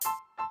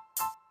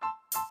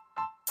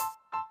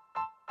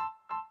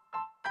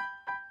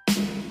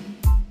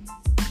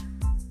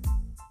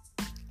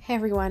Hey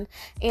everyone,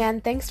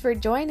 and thanks for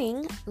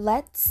joining.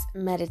 Let's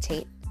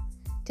meditate.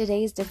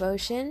 Today's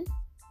devotion,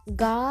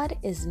 God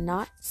is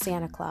not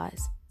Santa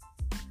Claus.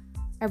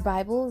 Our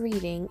Bible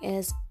reading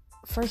is,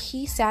 "For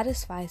he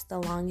satisfies the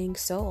longing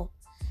soul,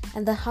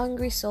 and the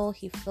hungry soul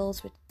he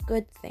fills with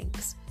good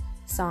things."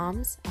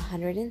 Psalms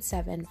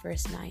 107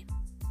 verse 9.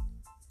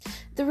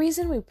 The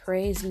reason we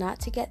pray is not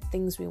to get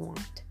things we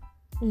want.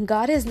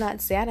 God is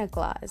not Santa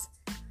Claus,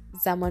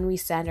 someone we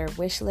send our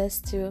wish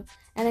list to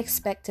and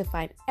expect to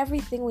find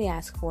everything we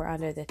ask for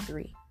under the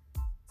tree.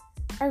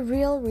 Our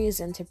real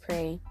reason to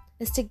pray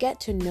is to get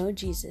to know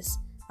Jesus,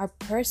 our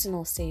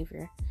personal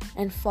Savior,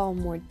 and fall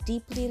more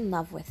deeply in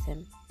love with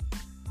Him.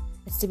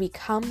 It's to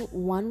become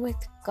one with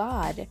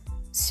God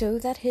so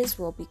that His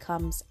will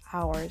becomes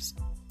ours.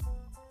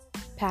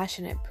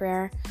 Passionate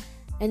prayer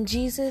and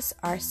Jesus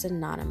are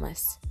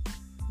synonymous.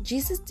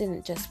 Jesus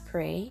didn't just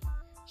pray,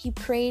 He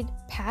prayed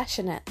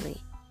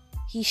passionately.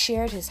 He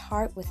shared His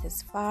heart with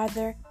His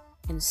Father,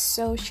 and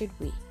so should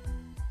we.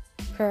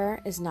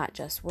 Prayer is not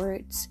just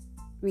words,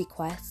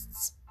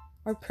 requests,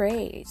 or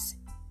praise.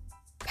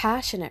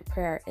 Passionate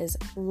prayer is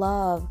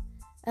love,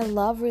 a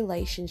love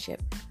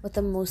relationship with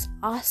the most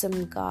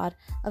awesome God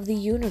of the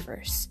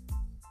universe.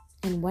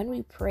 And when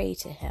we pray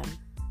to Him,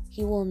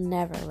 He will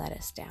never let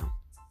us down.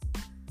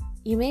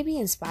 You may be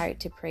inspired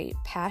to pray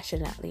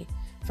passionately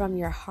from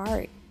your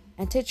heart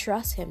and to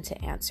trust Him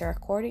to answer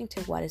according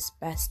to what is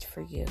best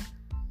for you.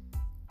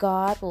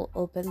 God will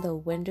open the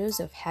windows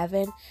of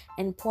heaven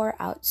and pour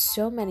out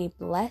so many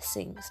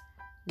blessings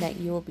that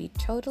you will be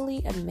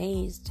totally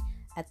amazed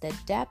at the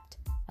depth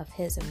of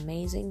His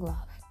amazing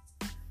love.